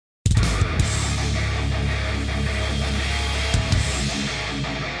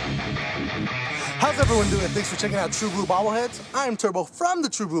everyone doing? Thanks for checking out True Blue Bobbleheads. I'm Turbo from the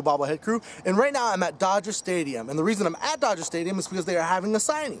True Blue Bobblehead crew, and right now I'm at Dodger Stadium. And the reason I'm at Dodger Stadium is because they are having a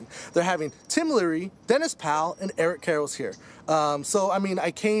signing. They're having Tim Leary, Dennis Powell, and Eric Karros here. So, I mean,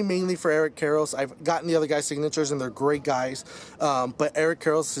 I came mainly for Eric Karros. I've gotten the other guys' signatures, and they're great guys. But Eric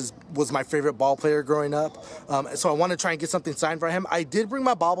Karros was my favorite ball player growing up. So I want to try and get something signed for him. I did bring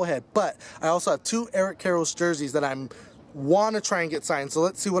my bobblehead, but I also have 2 Eric Karros jerseys that I'm want to try and get signed, so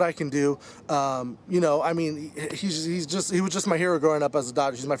let's see what I can do. You know, I mean, he was just my hero growing up as a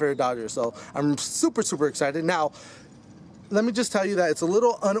Dodger. He's my favorite Dodger, so I'm super excited. Now, let me just tell you that it's a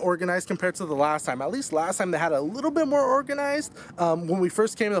little unorganized compared to the last time. At least last time they had a little bit more organized. When we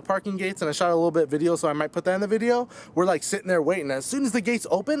first came to the parking gates, and I shot a little bit of video, so I might put that in the video, we're like sitting there waiting. As soon as the gates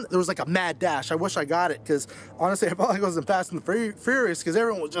opened, there was like a mad dash. I wish I got it, because honestly, I felt like I was in Fast and Furious, because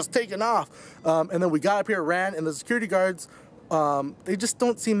everyone was just taking off. And then we got up here, ran, and the security guards, they just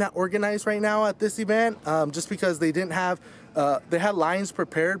don't seem that organized right now at this event, just because they didn't have, they had lines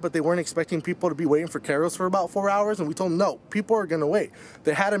prepared, but they weren't expecting people to be waiting for Karros for about 4 hours, and we told them, no, people are going to wait.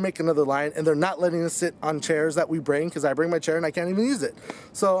 They had to make another line, and they're not letting us sit on chairs that we bring, because I bring my chair and I can't even use it.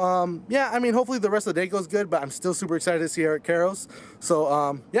 So, yeah, I mean, hopefully the rest of the day goes good, but I'm still super excited to see Eric Karros.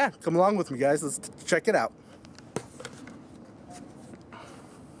 So, yeah, come along with me, guys. Let's check it out.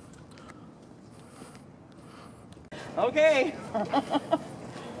 Okay.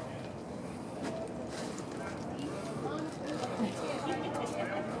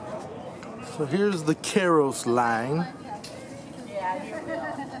 So here's the Karros line. Yeah, you will.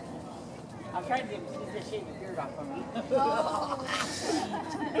 I'm trying to get this shave the beard off of me.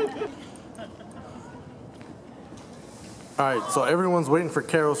 Alright, so everyone's waiting for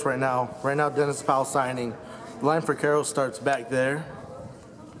Karros right now. Right now, Dennis Powell signing. The line for Karros starts back there.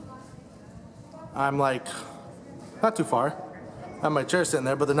 I'm like, not too far. I have my chair sitting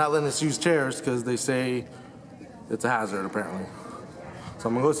there, but they're not letting us use chairs because they say it's a hazard, apparently. So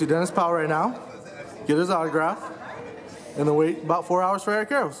I'm going to go see Dennis Powell right now, get his autograph, and then wait about 4 hours for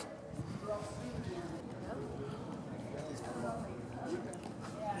Eric Karros.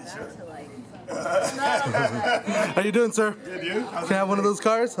 How you doing, sir? Good, you? Can I have one of those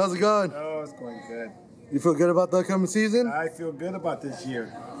cars? How's it going? Oh, it's going good. You feel good about the upcoming season? I feel good about this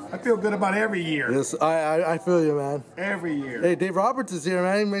year. I feel good about every year. Yes, I feel you, man. Every year. Hey, Dave Roberts is here,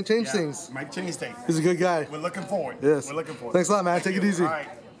 man. He might change things. Might change things. He's a good guy. We're looking forward. Yes. We're looking forward. Thanks a lot, man. Take it easy. All right.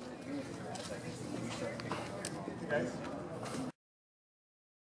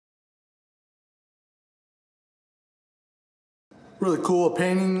 Really cool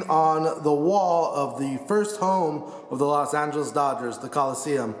painting on the wall of the first home of the Los Angeles Dodgers, the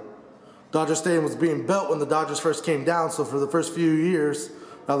Coliseum. Dodger Stadium was being built when the Dodgers first came down, so for the first few years,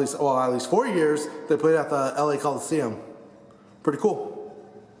 at least 4 years, they played at the LA Coliseum. Pretty cool.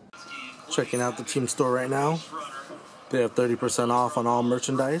 Checking out the team store right now. They have 30% off on all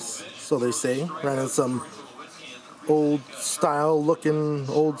merchandise, so they say. Running some old style looking,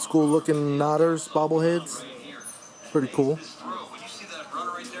 old school looking Nodders, bobbleheads. Pretty cool.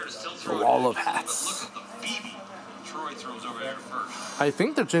 A wall of hats. I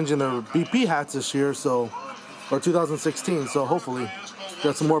think they're changing their BP hats this year, so, or 2016, so hopefully.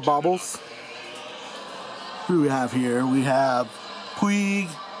 Got some more bobbles. Who do we have here? We have Puig,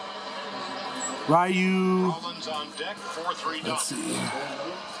 Ryu. Let's see.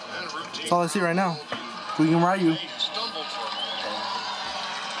 That's all I see right now. Puig and Ryu.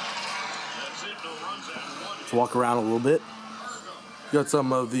 Let's walk around a little bit. Got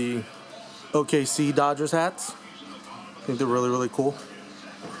some of the OKC Dodgers hats. I think they're really cool.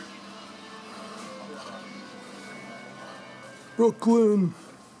 Brooklyn.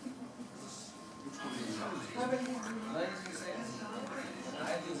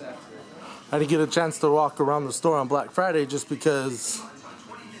 I didn't get a chance to walk around the store on Black Friday just because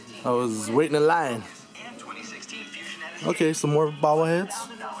I was waiting in line. Okay, some more bobbleheads.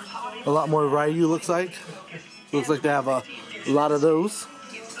 A lot more Ryu looks like. Looks like they have a lot of those.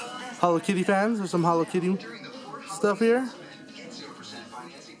 Hello Kitty fans, there's some Hello Kitty stuff here.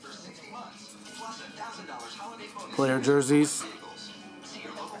 Player jerseys.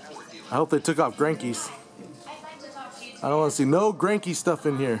 I hope they took off Greinke's. I don't want to see no Greinke stuff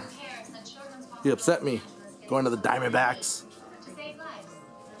in here. He upset me. Going to the Diamondbacks.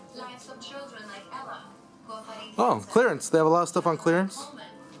 Oh, clearance. They have a lot of stuff on clearance.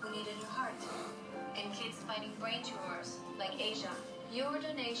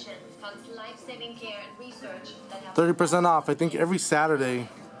 30% off, I think, every Saturday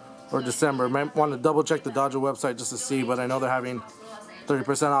or December. Might want to double check the Dodger website just to see, but I know they're having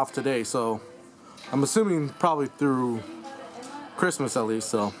 30% off today, so I'm assuming probably through Christmas at least,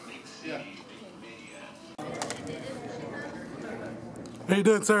 so. How you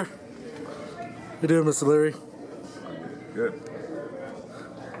doing, sir? How you doing, Mr. Leary? Good.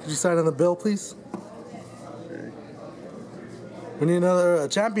 Could you sign on the bill, please? We need another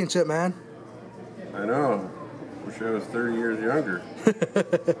championship, man. I know. Wish I was 30 years younger.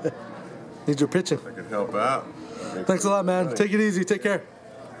 Need your pitching. I could help out. Thanks a lot, man. Money. Take it easy. Take care.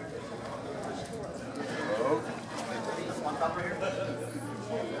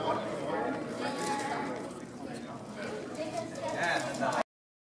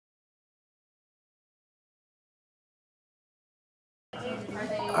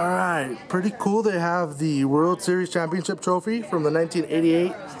 All right, pretty cool. They have the World Series Championship trophy from the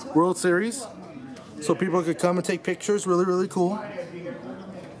 1988 World Series, so people could come and take pictures. Really, really cool.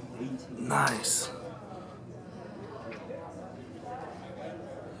 Nice.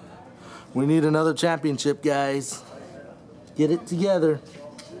 We need another championship, guys. Get it together.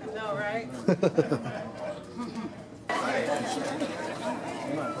 I know, right?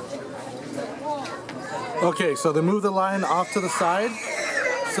 Okay, so they moved the line off to the side.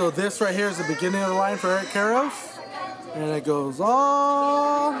 So this right here is the beginning of the line for Eric Karros. And it goes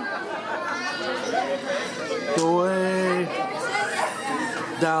all the way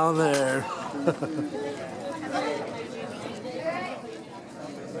down there.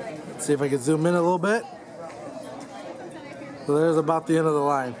 Let's see if I can zoom in a little bit. So there's about the end of the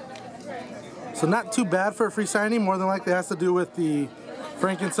line. So not too bad for a free signing. More than likely it has to do with the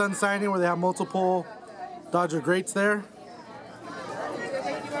Frank and Son signing where they have multiple Dodger greats there.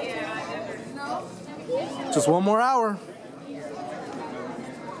 Just one more hour.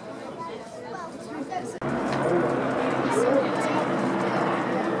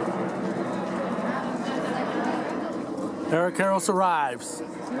 Eric Karros arrives.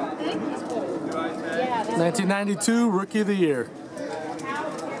 1992 Rookie of the Year.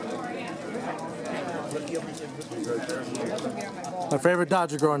 My favorite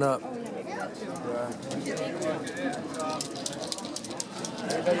Dodger growing up.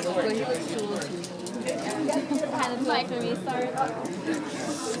 Kind of like when we start.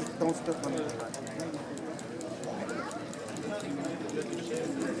 Don't step on it.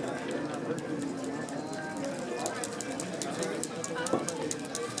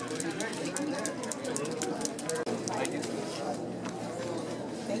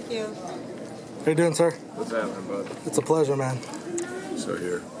 Thank you. How you doing, sir? What's happening, bud? It's a pleasure, man. So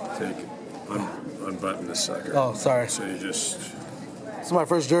here, take, unbutton this sucker. Oh, sorry. So you just... It's my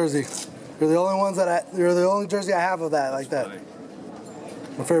first jersey. You're the only ones that you're the only jersey I have of that like that. Funny.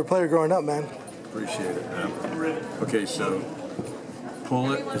 My favorite player growing up, man. Appreciate it, man. Okay, so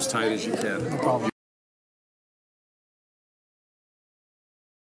pull it as tight as you can. No problem.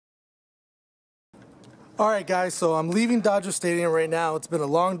 All right, guys, so I'm leaving Dodger Stadium right now. It's been a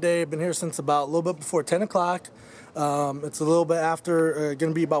long day. I've been here since about a little bit before 10 o'clock. It's a little bit after,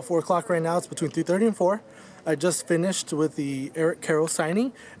 going to be about 4 o'clock right now. It's between 3:30 and 4. I just finished with the Eric Karros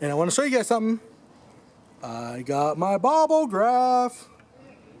signing, and I want to show you guys something. I got my Bobblegraph.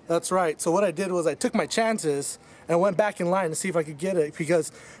 That's right. So what I did was I took my chances and went back in line to see if I could get it,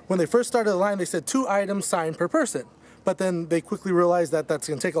 because when they first started the line, they said 2 items signed per person. But then they quickly realized that that's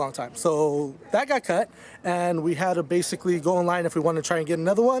going to take a long time. So that got cut, and we had to basically go in line if we wanted to try and get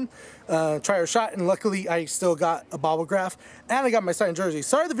another one, try our shot, and luckily I still got a Bobblegraph, and I got my signed jersey.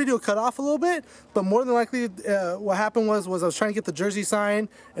 Sorry the video cut off a little bit, but more than likely what happened was I was trying to get the jersey signed,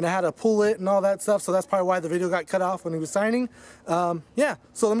 and I had to pull it and all that stuff, so that's probably why the video got cut off when he was signing. Yeah,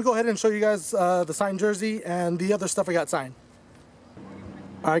 so let me go ahead and show you guys the signed jersey and the other stuff I got signed.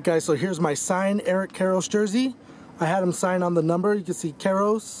 All right, guys, so here's my signed Eric Karros jersey. I had him sign on the number. You can see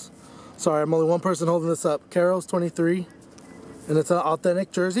Karros. Sorry, I'm only one person holding this up. Karros 23. And it's an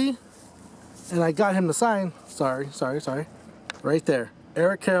authentic jersey. And I got him to sign. Sorry. Right there.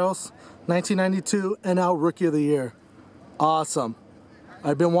 Eric Karros, 1992 NL Rookie of the Year. Awesome.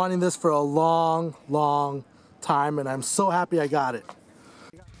 I've been wanting this for a long, long time, and I'm so happy I got it.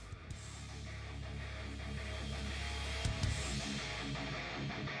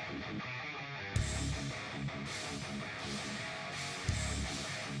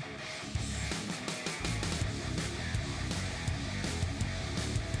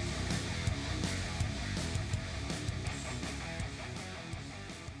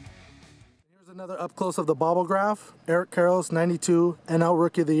 Another up close of the Bobblegraph, Eric Karros, 92 NL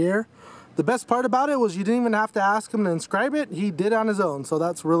Rookie of the Year. The best part about it was you didn't even have to ask him to inscribe it. He did on his own, so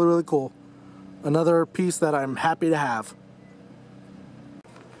that's really, really cool. Another piece that I'm happy to have.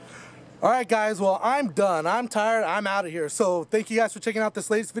 All right, guys, well, I'm done. I'm tired. I'm out of here. So thank you guys for checking out this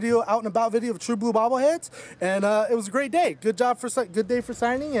latest video, out and about video of True Blue Bobbleheads. And it was a great day. Good job for good day for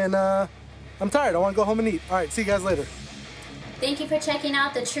signing. And I'm tired. I want to go home and eat. All right, see you guys later. Thank you for checking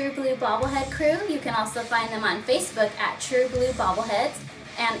out the True Blue Bobblehead crew. You can also find them on Facebook at True Blue Bobbleheads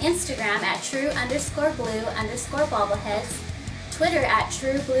and Instagram at True_Blue_Bobbleheads, Twitter at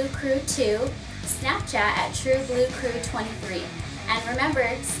True Blue Crew 2, Snapchat at True Blue Crew 23. And remember,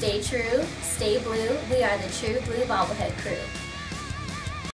 stay true, stay blue. We are the True Blue Bobblehead crew.